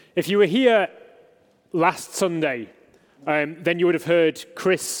If you were here last Sunday, then you would have heard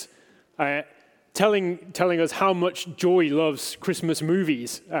Chris telling us how much Joy loves Christmas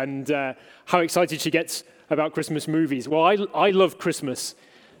movies and how excited she gets about Christmas movies. Well, I love Christmas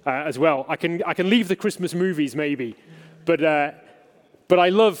as well. I can leave the Christmas movies maybe, but I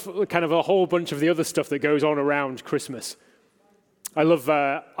love kind of a whole bunch of the other stuff that goes on around Christmas. I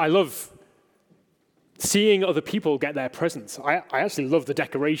love seeing other people get their presents. I actually love the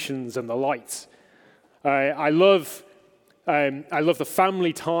decorations and the lights. I love the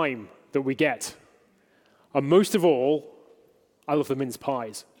family time that we get. And most of all, I love the mince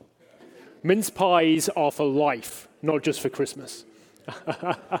pies. Mince pies are for life, not just for Christmas.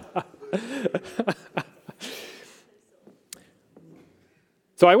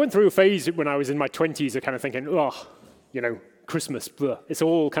 So I went through a phase when I was in my 20s of kind of thinking, Christmas, bleh. It's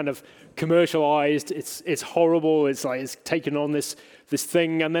all kind of commercialized. It's horrible. It's taken on this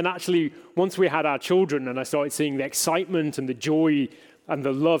thing. And then actually, once we had our children and I started seeing the excitement and the joy and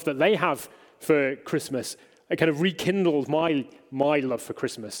the love that they have for Christmas, it kind of rekindled my love for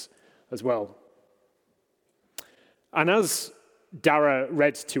Christmas as well. And as Dara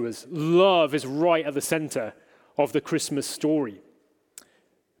read to us, love is right at the center of the Christmas story.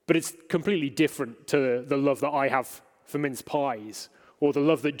 But it's completely different to the love that I have for mince pies or the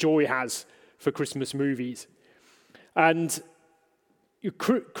love that Joy has for Christmas movies. And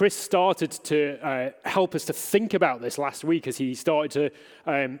Chris started to help us to think about this last week as he started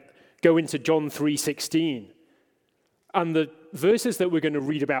to go into John 3:16. And the verses that we're going to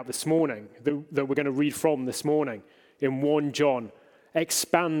read about this morning, that we're going to read from this morning in 1 John,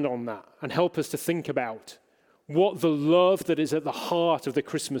 expand on that and help us to think about what the love that is at the heart of the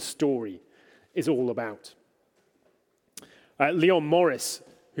Christmas story is all about. Leon Morris,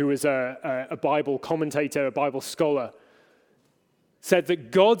 who is a Bible commentator, a Bible scholar, said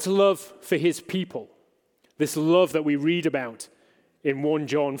that God's love for his people, this love that we read about in 1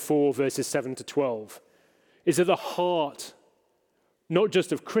 John 4, verses 7 to 12, is at the heart, not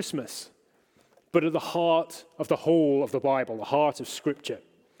just of Christmas, but at the heart of the whole of the Bible, the heart of Scripture,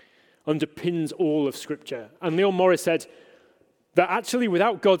 underpins all of Scripture. And Leon Morris said that actually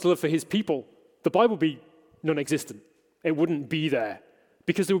without God's love for his people, the Bible would be non-existent. It wouldn't be there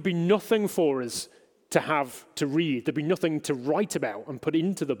because there would be nothing for us to have to read. There'd be nothing to write about and put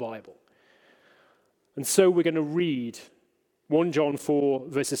into the Bible. And so we're going to read 1 John 4,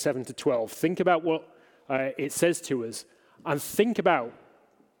 verses 7 to 12. Think about what it says to us and think about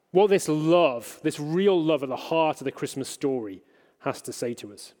what this love, this real love at the heart of the Christmas story has to say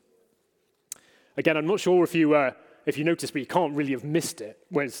to us. Again, I'm not sure if you noticed, but you can't really have missed it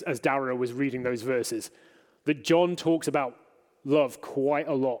as Dara was reading those verses, that John talks about love quite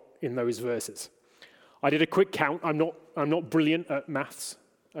a lot in those verses. I did a quick count. I'm not brilliant at maths,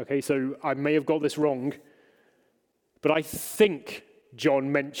 okay, so I may have got this wrong, but I think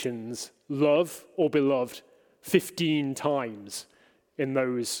John mentions love or beloved 15 times in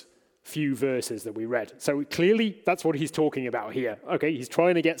those few verses that we read. So clearly, that's what he's talking about here. Okay, he's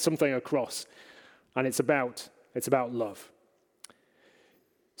trying to get something across, and it's about love.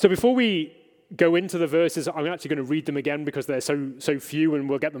 So before we go into the verses, I'm actually going to read them again because they're so few, and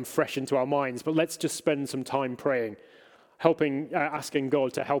we'll get them fresh into our minds. But let's just spend some time praying, asking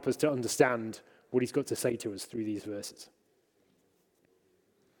God to help us to understand what he's got to say to us through these verses.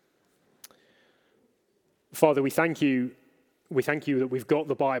 Father, we thank you that we've got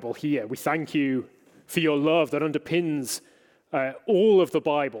the Bible here. We thank you for your love that underpins all of the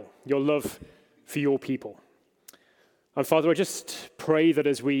Bible, your love for your people. And Father, I just pray that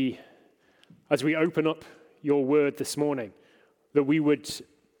as we open up your word this morning, that we would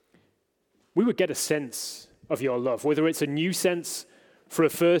get a sense of your love, whether it's a new sense for a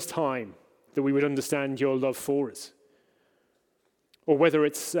first time, that we would understand your love for us, or whether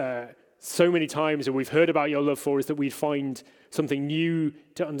it's so many times that we've heard about your love for us that we'd find something new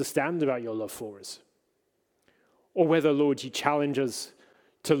to understand about your love for us. Or whether, Lord, you challenge us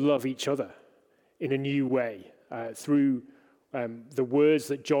to love each other in a new way through the words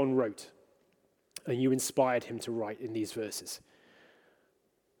that John wrote and you inspired him to write in these verses.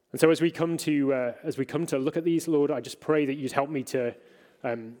 And so as we come to look at these, Lord, I just pray that you'd help me to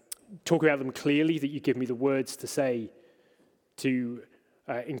talk about them clearly, that you give me the words to say, to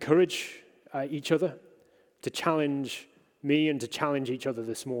encourage each other, to challenge me and to challenge each other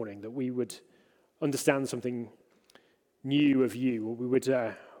this morning, that we would understand something new of you, or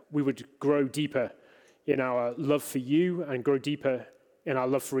we would grow deeper in our love for you and grow deeper in our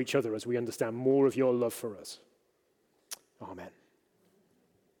love for each other as we understand more of your love for us. Amen.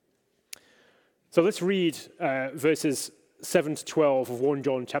 So let's read verses 7 to 12 of 1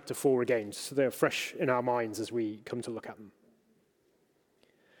 John chapter 4 again, so they're fresh in our minds as we come to look at them.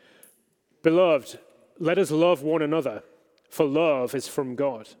 Beloved, let us love one another, for love is from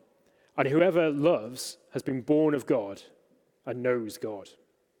God. And whoever loves has been born of God and knows God.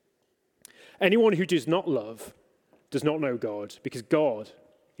 Anyone who does not love does not know God, because God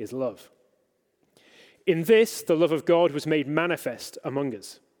is love. In this, the love of God was made manifest among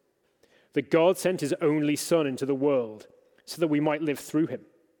us, that God sent his only Son into the world so that we might live through him.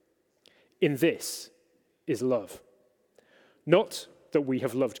 In this is love. Not that we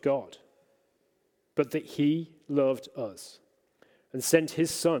have loved God, but that he loved us and sent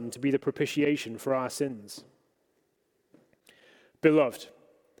his Son to be the propitiation for our sins. Beloved,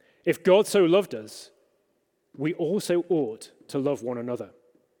 if God so loved us, we also ought to love one another.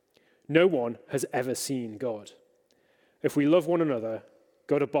 No one has ever seen God. If we love one another,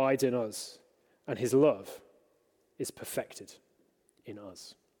 God abides in us, and his love is perfected in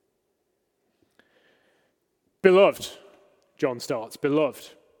us. Beloved, John starts, beloved.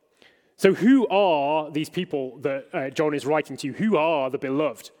 So who are these people that John is writing to? Who are the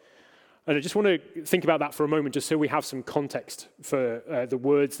beloved? And I just want to think about that for a moment, just so we have some context for the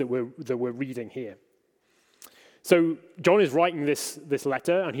words that we're reading here. So John is writing this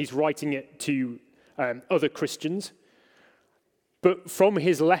letter, and he's writing it to other Christians. But from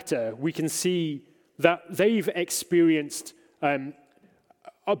his letter, we can see that they've experienced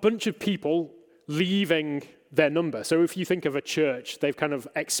a bunch of people leaving their number. So if you think of a church, they've kind of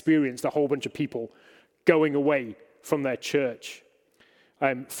experienced a whole bunch of people going away from their church,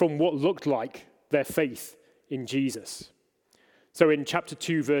 from what looked like their faith in Jesus. So in chapter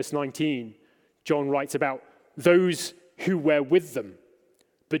 2, verse 19, John writes about those who were with them,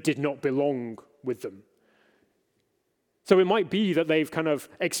 but did not belong with them. So it might be that they've kind of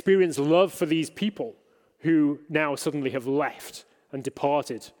experienced love for these people who now suddenly have left and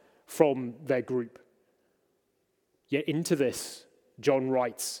departed from their group. Yet into this, John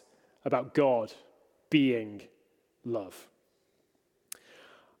writes about God being love.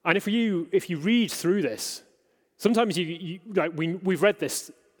 And if you read through this, sometimes we've read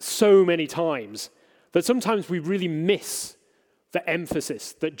this so many times that sometimes we really miss the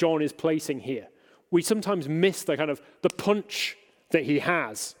emphasis that John is placing here. We sometimes miss the punch that he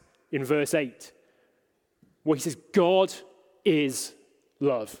has in verse 8, where he says, God is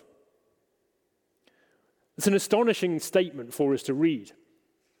love. It's an astonishing statement for us to read.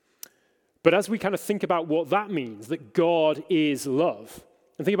 But as we kind of think about what that means, that God is love,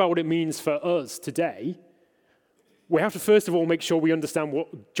 and think about what it means for us today, we have to first of all make sure we understand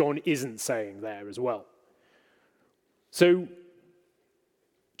what John isn't saying there as well. So,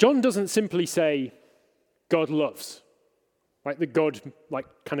 John doesn't simply say, God loves, right? That God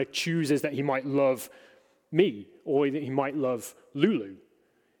kind of chooses that he might love me, or that he might love Lulu,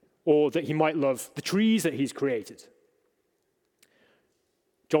 or that he might love the trees that he's created.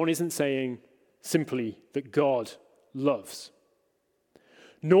 John isn't saying simply that God loves.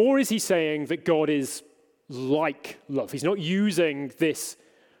 Nor is he saying that God is like love. He's not using this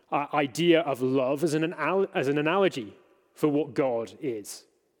idea of love as an analogy for what God is.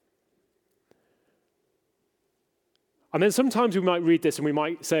 And then sometimes we might read this and we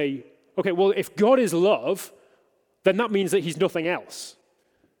might say, okay, well, if God is love, then that means that he's nothing else.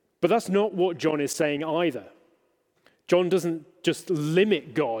 But that's not what John is saying either. John doesn't just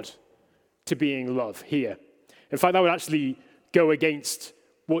limit God to being love here. In fact, that would actually go against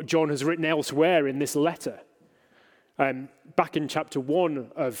what John has written elsewhere in this letter. Back in chapter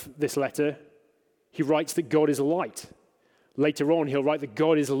 1 of this letter, he writes that God is light. Later on, he'll write that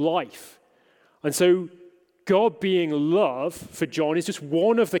God is life. And so God being love for John is just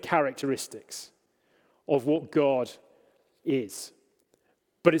one of the characteristics of what God is.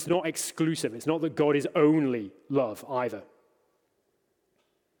 But it's not exclusive. It's not that God is only love either.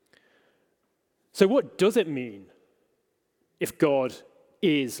 So what does it mean if God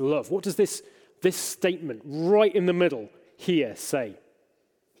is love? What does this statement right in the middle here say?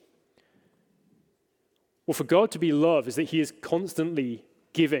 Well, for God to be love is that he is constantly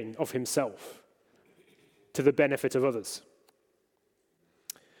giving of himself to the benefit of others.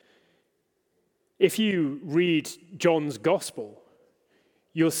 If you read John's gospel,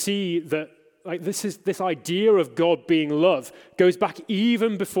 you'll see that this idea of God being love goes back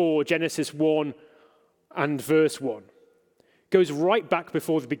even before Genesis 1 and verse 1. Goes right back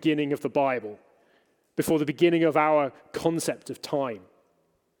before the beginning of the Bible, before the beginning of our concept of time.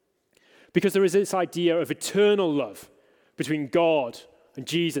 Because there is this idea of eternal love between God and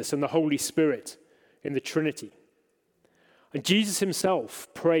Jesus and the Holy Spirit in the Trinity. And Jesus himself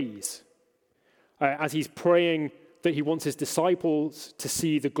prays, as he's praying that he wants his disciples to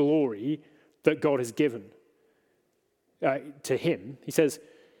see the glory that God has given to him. He says,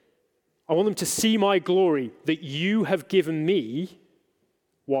 I want them to see my glory that you have given me.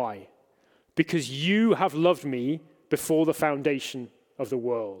 Why? Because you have loved me before the foundation of the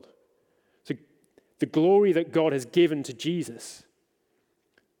world. So the glory that God has given to Jesus,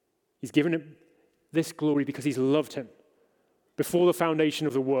 he's given him this glory because he's loved him before the foundation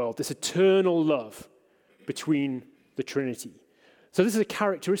of the world, this eternal love between the Trinity. So this is a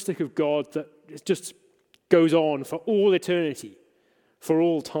characteristic of God that just goes on for all eternity, for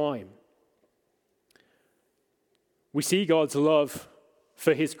all time. We see God's love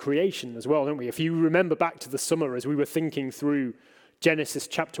for his creation as well, don't we? If you remember back to the summer as we were thinking through Genesis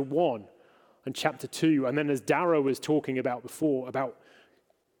chapter 1 and chapter 2, and then as Dara was talking about before, about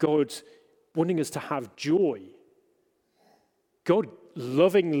God wanting us to have joy. God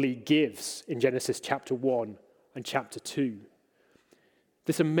lovingly gives in Genesis chapter 1 and chapter 2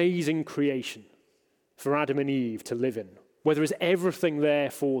 this amazing creation for Adam and Eve to live in, where there is everything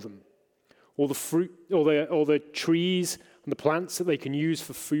there for them. All the fruit, all the trees and the plants that they can use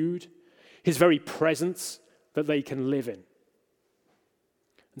for food, his very presence that they can live in.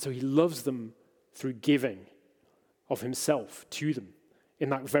 And so he loves them through giving of himself to them in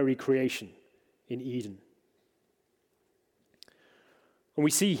that very creation in Eden. And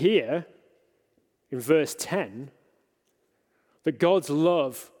we see here in verse 10 that God's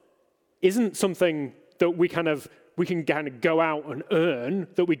love isn't something that we can kind of go out and earn,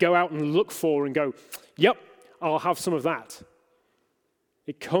 that we go out and look for and go, yep, I'll have some of that.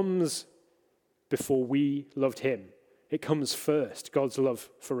 It comes before we loved him. It comes first, God's love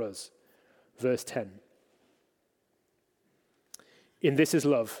for us. Verse 10. In this is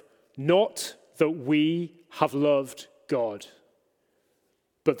love, not that we have loved God,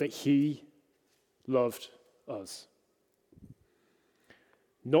 but that he loved us.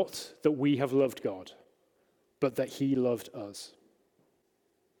 Not that we have loved God, but that he loved us.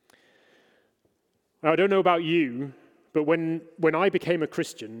 Now, I don't know about you, but when I became a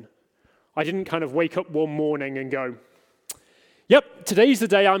Christian, I didn't kind of wake up one morning and go, yep, today's the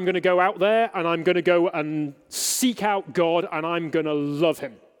day I'm going to go out there and I'm going to go and seek out God and I'm going to love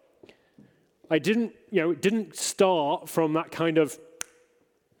him. It didn't start from that kind of,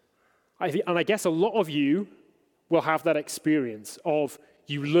 and I guess a lot of you will have that experience of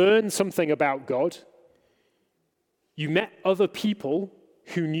you learn something about God, you met other people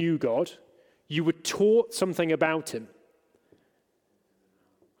who knew God, you were taught something about him.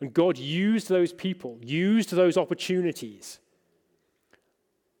 And God used those people, used those opportunities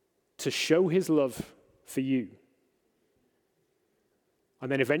to show his love for you.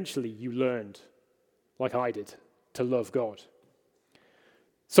 And then eventually you learned, like I did, to love God.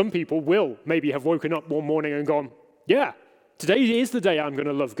 Some people will maybe have woken up one morning and gone, yeah, today is the day I'm going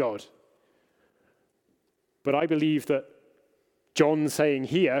to love God. But I believe that John's saying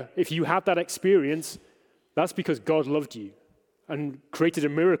here, if you had that experience, that's because God loved you and created a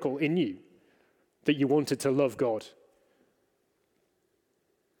miracle in you that you wanted to love God.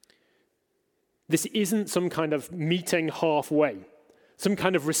 This isn't some kind of meeting halfway, some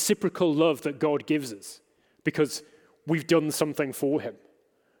kind of reciprocal love that God gives us because we've done something for him,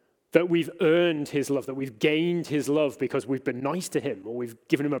 that we've earned his love, that we've gained his love because we've been nice to him or we've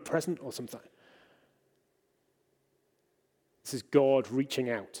given him a present or something. This is God reaching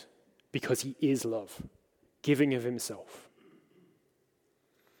out because he is love, giving of himself.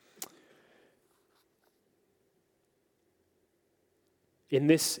 In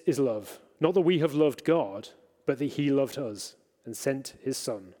this is love, not that we have loved God, but that he loved us and sent his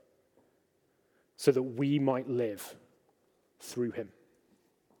Son so that we might live through him.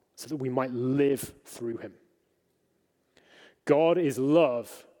 So that we might live through him. God is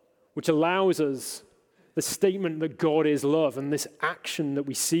love, which allows us the statement that God is love and this action that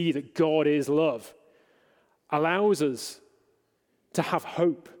we see that God is love allows us to have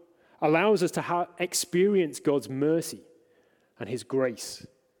hope, allows us to experience God's mercy and his grace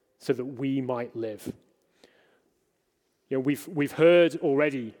so that we might live. You know, we've heard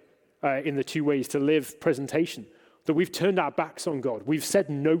already in the 2 Ways to Live presentation that we've turned our backs on God. We've said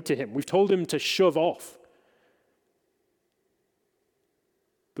no to him. We've told him to shove off.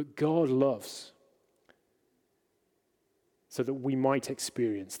 But God loves so that we might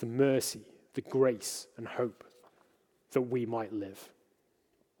experience the mercy, the grace, and hope that we might live.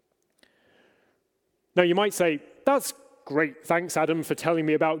 Now, you might say, that's great. Thanks, Adam, for telling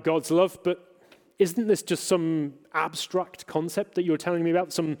me about God's love, but isn't this just some abstract concept that you're telling me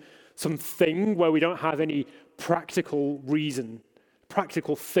about, some thing where we don't have any practical reason,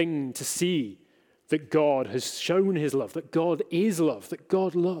 practical thing to see that God has shown his love, that God is love, that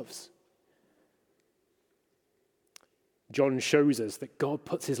God loves. John shows us that God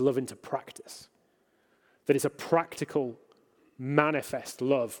puts his love into practice, that it's a practical, manifest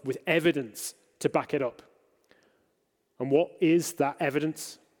love with evidence to back it up. And what is that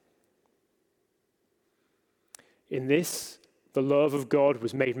evidence? In this, the love of God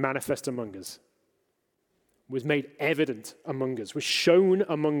was made manifest among us, was made evident among us, was shown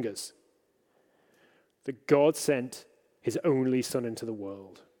among us, that God sent his only Son into the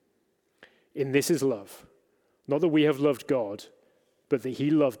world. In this is love, not that we have loved God, but that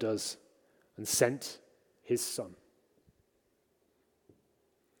he loved us and sent his Son.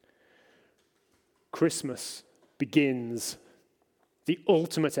 Christmas begins the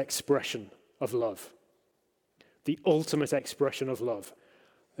ultimate expression of love. The ultimate expression of love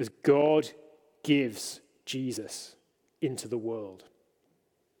as God gives Jesus into the world.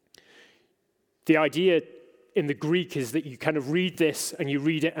 The idea in the Greek is that you kind of read this and you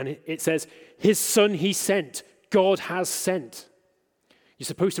read it and it says, his Son he sent, God has sent. You're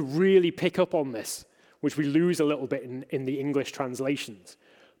supposed to really pick up on this, which we lose a little bit in the English translations.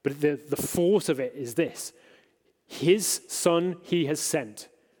 But the force of it is this. His Son he has sent.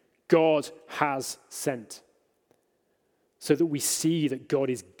 God has sent. So that we see that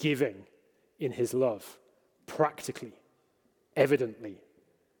God is giving in his love, practically, evidently,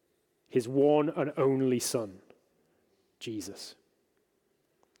 his one and only Son, Jesus.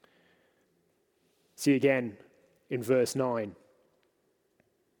 See again in verse 9.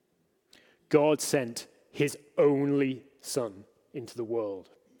 God sent his only Son into the world.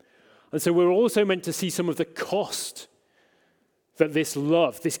 And so we're also meant to see some of the cost that this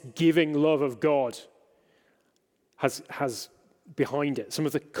love, this giving love of God has behind it, some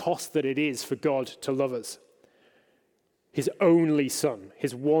of the cost that it is for God to love us. His only Son,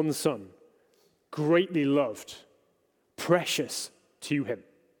 his one Son, greatly loved, precious to him.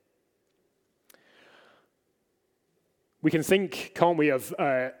 We can think, can't we, of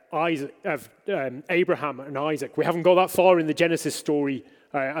Abraham and Isaac. We haven't got that far in the Genesis story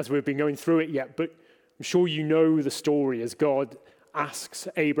as we've been going through it yet, but I'm sure you know the story as God asks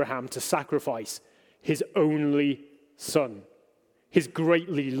Abraham to sacrifice his only Son, his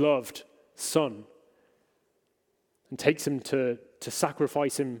greatly loved Son, and takes him to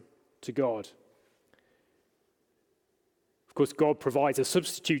sacrifice him to God. Of course, God provides a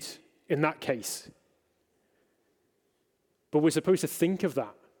substitute in that case. But we're supposed to think of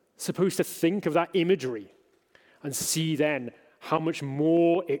that imagery and see then how much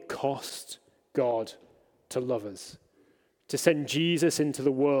more it cost God to love us, to send Jesus into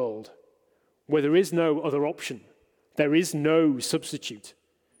the world where there is no other option. There is no substitute.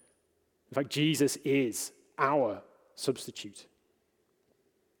 In fact, Jesus is our substitute.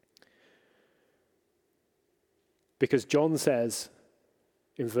 Because John says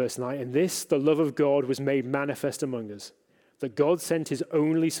in verse 9, in this the love of God was made manifest among us, that God sent his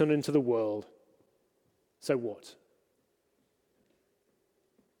only Son into the world. So what?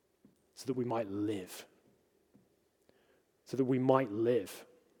 So that we might live. So that we might live.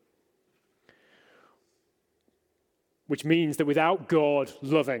 Which means that without God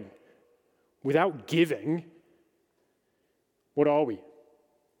loving, without giving, what are we?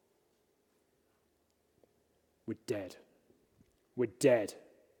 We're dead. We're dead.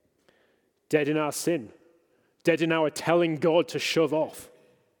 Dead in our sin. Dead in our telling God to shove off.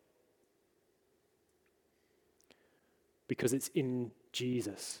 Because it's in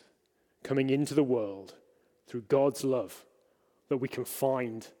Jesus coming into the world through God's love that we can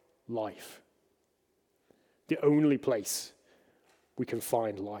find life. The only place we can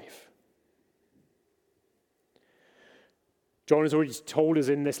find life. John has already told us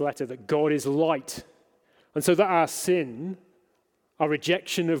in this letter that God is light, and so that our sin, our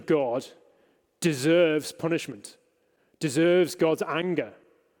rejection of God, deserves punishment, deserves God's anger,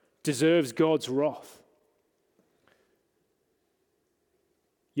 deserves God's wrath.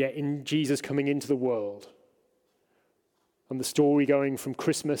 Yet in Jesus coming into the world, and the story going from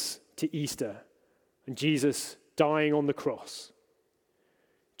Christmas to Easter, and Jesus dying on the cross,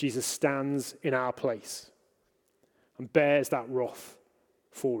 Jesus stands in our place and bears that wrath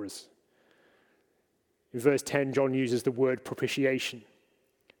for us. In verse 10, John uses the word propitiation.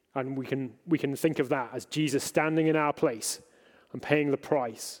 And we can think of that as Jesus standing in our place and paying the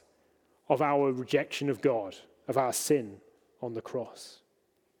price of our rejection of God, of our sin on the cross.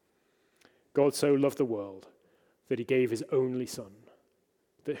 God so loved the world that he gave his only Son,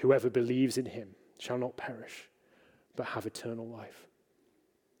 that whoever believes in him shall not perish, but have eternal life.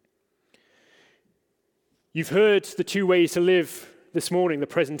 You've heard the two ways to live this morning, the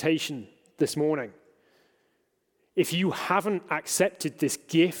presentation this morning. If you haven't accepted this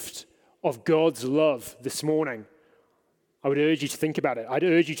gift of God's love this morning, I would urge you to think about it. I'd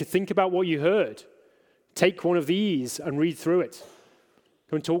urge you to think about what you heard. Take one of these and read through it.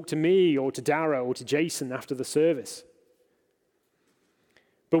 Come and talk to me or to Dara or to Jason after the service.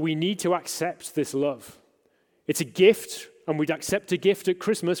 But we need to accept this love. It's a gift, and we'd accept a gift at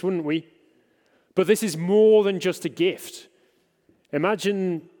Christmas, wouldn't we? But this is more than just a gift.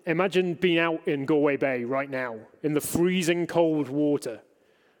 Imagine being out in Galway Bay right now in the freezing cold water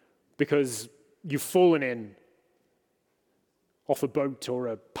because you've fallen in off a boat or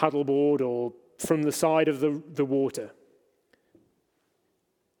a paddleboard or from the side of the water.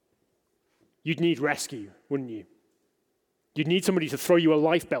 You'd need rescue, wouldn't you? You'd need somebody to throw you a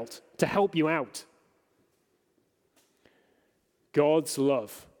life belt to help you out. God's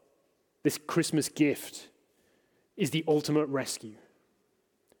love, this Christmas gift, is the ultimate rescue.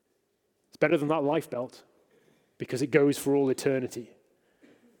 It's better than that life belt because it goes for all eternity.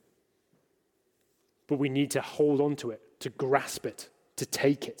 But we need to hold on to it, to grasp it, to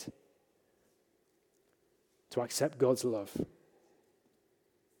take it, to accept God's love,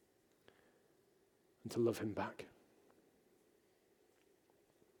 and to love him back.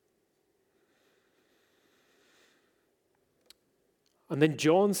 And then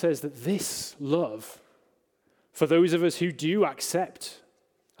John says that this love, for those of us who do accept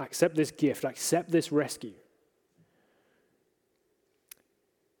this gift, accept this rescue,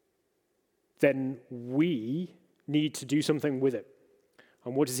 then we need to do something with it.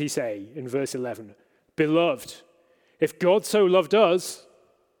 And what does he say in verse 11? Beloved, if God so loved us,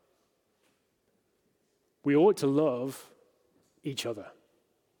 we ought to love each other.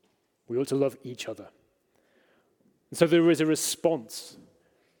 We ought to love each other. And so there is a response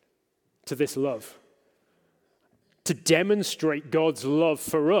to this love. To demonstrate God's love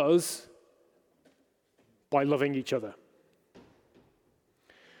for us by loving each other.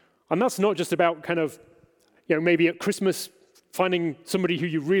 And that's not just about kind of, maybe at Christmas finding somebody who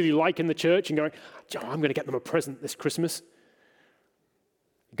you really like in the church and going, I'm going to get them a present this Christmas.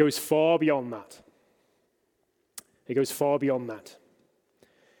 It goes far beyond that. It goes far beyond that.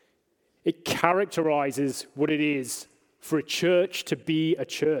 It characterizes what it is for a church to be a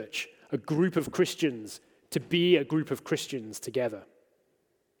church, a group of Christians to be a group of Christians together.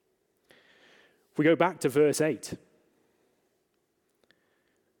 If we go back to verse 8,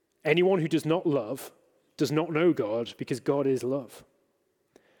 anyone who does not love does not know God because God is love.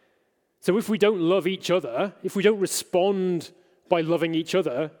 So if we don't love each other, if we don't respond by loving each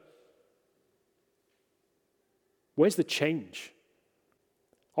other, where's the change?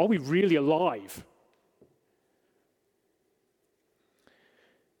 Are we really alive?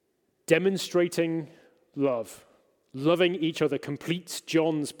 Demonstrating love, loving each other completes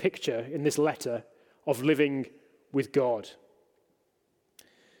John's picture in this letter of living with God.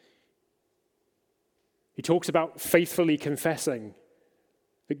 He talks about faithfully confessing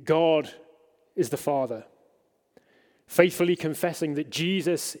that God is the Father, faithfully confessing that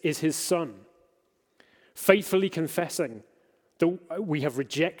Jesus is his Son, faithfully confessing that we have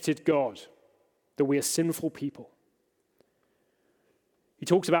rejected God, that we are sinful people. He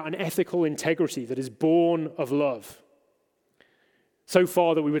talks about an ethical integrity that is born of love, so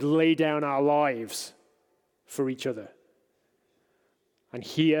far that we would lay down our lives for each other. And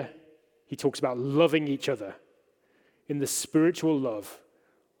here he talks about loving each other in the spiritual love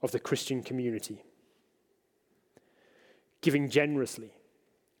of the Christian community, giving generously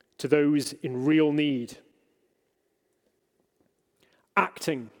to those in real need,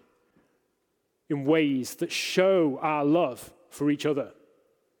 acting in ways that show our love for each other,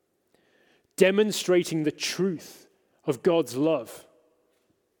 demonstrating the truth of God's love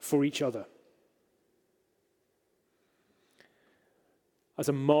for each other as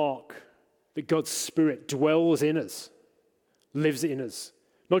a mark that God's Spirit dwells in us, lives in us,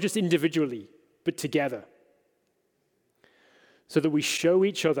 not just individually, but together, so that we show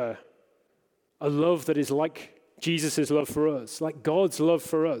each other a love that is like Jesus' love for us, like God's love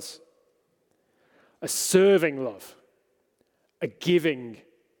for us. A serving love, a giving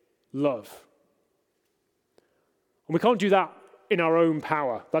love. And we can't do that in our own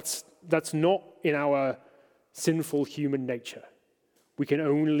power. That's not in our sinful human nature. We can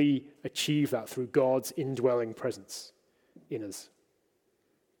only achieve that through God's indwelling presence in us.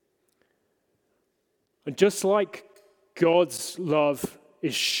 And just like God's love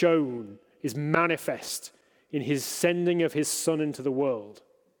is shown, is manifest in his sending of his Son into the world,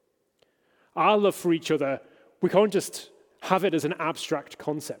 our love for each other, we can't just have it as an abstract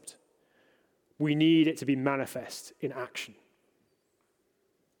concept. We need it to be manifest in action.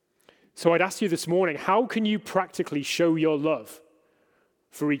 So I'd ask you this morning, how can you practically show your love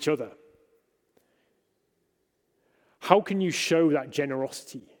for each other? How can you show that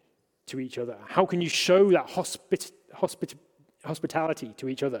generosity to each other? How can you show that hospitality to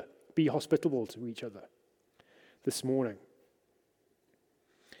each other? Be hospitable to each other this morning.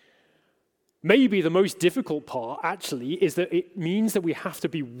 Maybe the most difficult part, actually, is that it means that we have to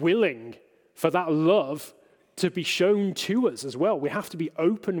be willing for that love to be shown to us as well. We have to be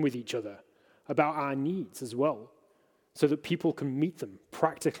open with each other about our needs as well, so that people can meet them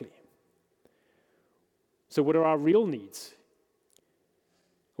practically. So what are our real needs?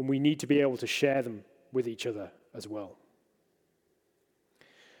 And we need to be able to share them with each other as well.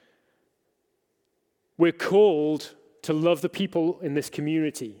 We're called to love the people in this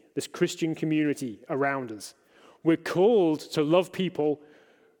community, this Christian community around us. We're called to love people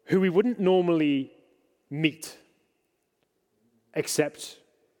who we wouldn't normally meet, except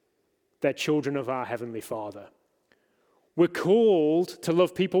they're children of our Heavenly Father. We're called to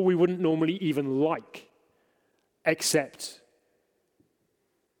love people we wouldn't normally even like, except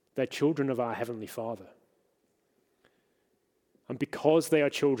they're children of our Heavenly Father. And because they are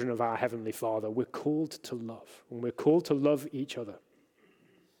children of our Heavenly Father, we're called to love, and we're called to love each other.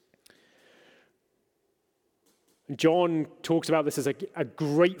 And John talks about this as a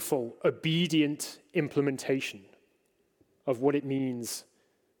grateful, obedient implementation of what it means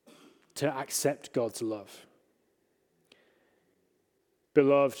to accept God's love.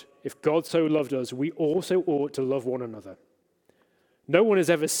 Beloved, if God so loved us, we also ought to love one another. No one has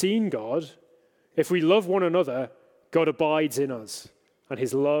ever seen God. If we love one another, God abides in us, and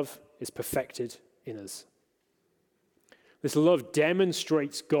his love is perfected in us. This love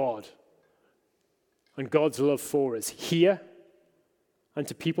demonstrates God and God's love for us here and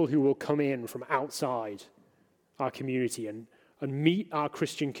to people who will come in from outside our community and meet our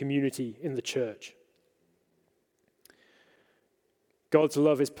Christian community in the church. God's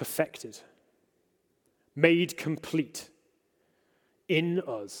love is perfected, made complete in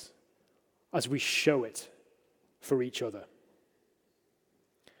us as we show it for each other.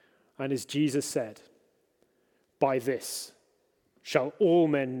 And as Jesus said, by this shall all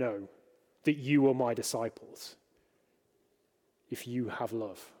men know that you are my disciples, if you have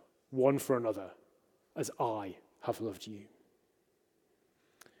love one for another as I have loved you.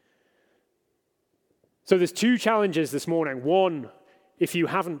 So there's two challenges this morning. One, if you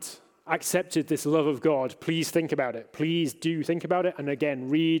haven't accepted this love of God, please think about it. Please do think about it. And again,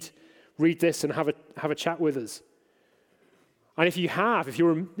 read this and have a chat with us. And if you have, if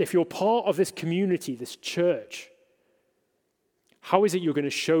you're part of this community, this church, how is it you're going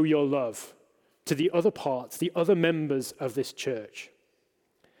to show your love to the other parts, the other members of this church?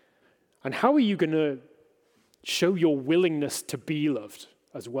 And how are you going to show your willingness to be loved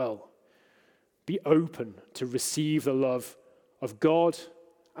as well? Be open to receive the love of God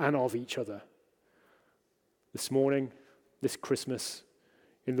and of each other. This morning, this Christmas,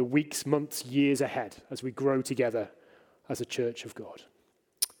 in the weeks, months, years ahead, as we grow together as a church of God.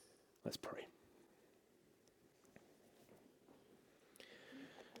 Let's pray.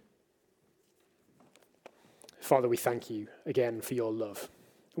 Father, we thank you again for your love.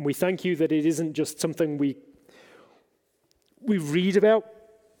 And we thank you that it isn't just something we read about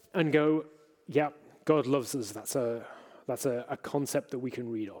and go, yeah, God loves us. That's a concept that we can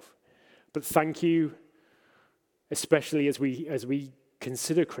read of. But thank you, especially as we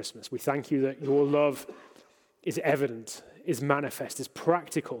consider Christmas. We thank you that your love is evident, is manifest, is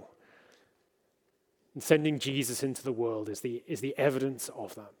practical. And sending Jesus into the world is the evidence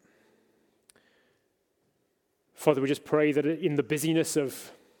of that. Father, we just pray that in the busyness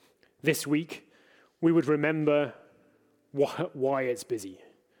of this week, we would remember why it's busy,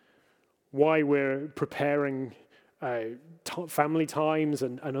 why we're preparing family times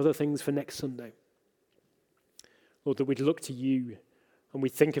and other things for next Sunday. Lord, that we'd look to you and we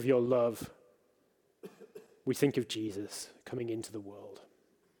think of your love. We think of Jesus coming into the world.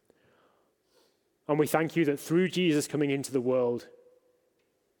 And we thank you that through Jesus coming into the world,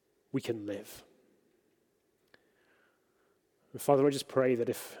 we can live. And Father, I just pray that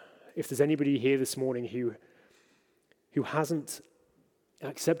if there's anybody here this morning who hasn't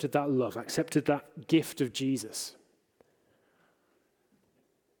accepted that love, accepted that gift of Jesus,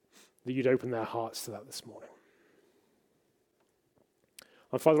 that you'd open their hearts to that this morning.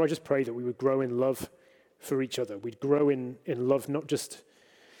 And Father, I just pray that we would grow in love for each other. We'd grow in love, not just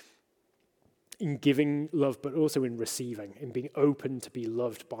in giving love, but also in receiving, in being open to be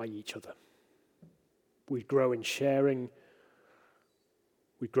loved by each other. We'd grow in sharing.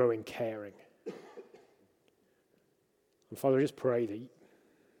 We'd grow in caring. And Father, I just pray that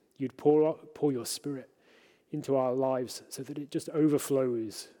You'd pour your Spirit into our lives so that it just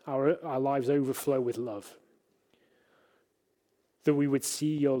overflows, our lives overflow with love. That we would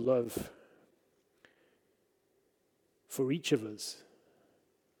see your love for each of us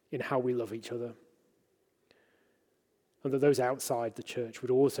in how we love each other. And that those outside the church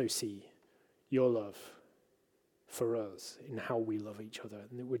would also see your love for us in how we love each other.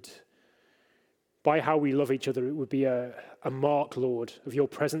 And it would, by how we love each other, it would be a mark, Lord, of your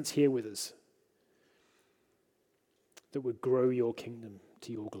presence here with us that would grow your kingdom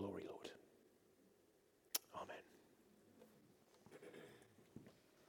to your glory, Lord.